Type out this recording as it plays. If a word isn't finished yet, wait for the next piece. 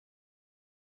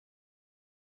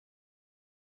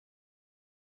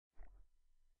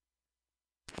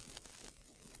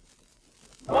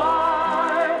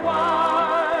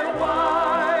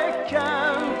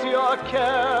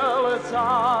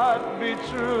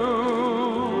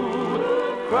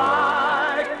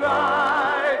Cry,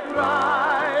 cry,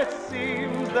 cry,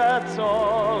 seems that's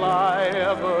all I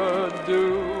ever do.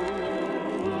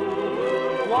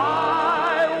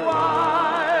 Why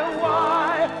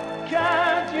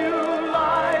can't you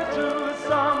lie to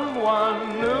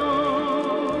someone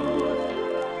new?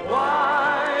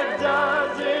 Why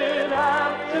does it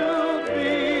have to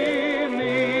be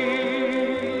me?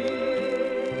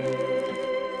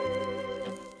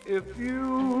 If you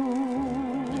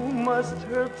must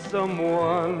hurt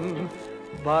someone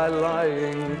by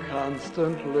lying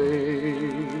constantly,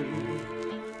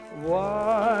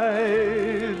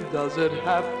 why does it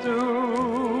have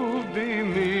to be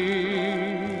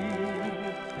me?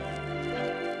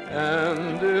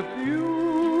 And if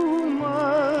you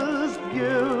must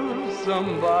give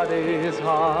somebody's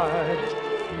heart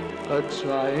a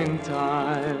trying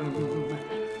time,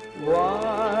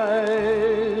 why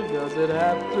does it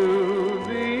have to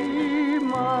be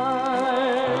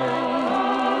mine?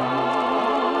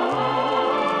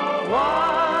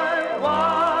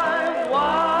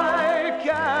 Why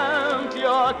can't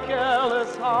your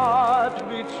careless heart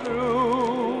be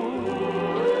true?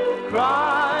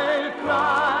 Cry,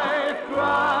 cry,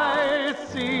 cry,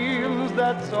 seems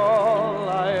that's all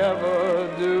I ever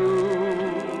do.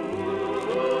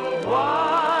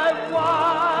 Why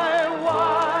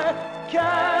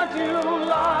can't you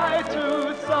lie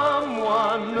to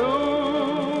someone new?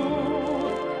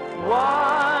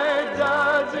 Why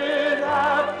does it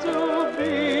have to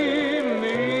be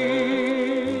me?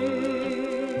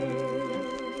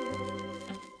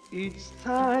 Each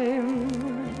time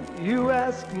you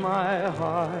ask my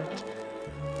heart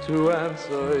to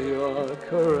answer your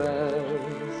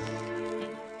caress,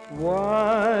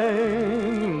 why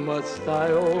must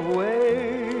I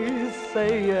always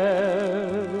say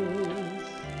yes?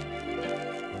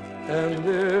 And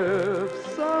if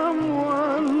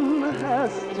someone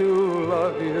has to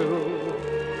love you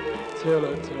till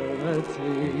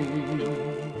eternity,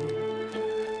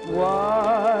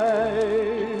 why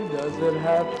does it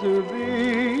have to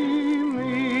be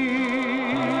me?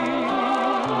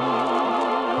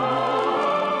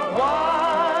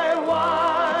 Why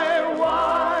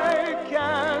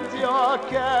can't your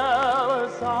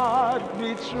careless heart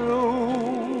be true?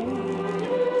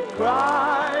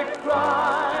 Cry,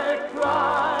 cry,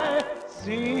 cry,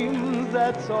 seems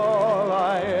that's all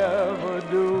I ever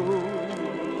do.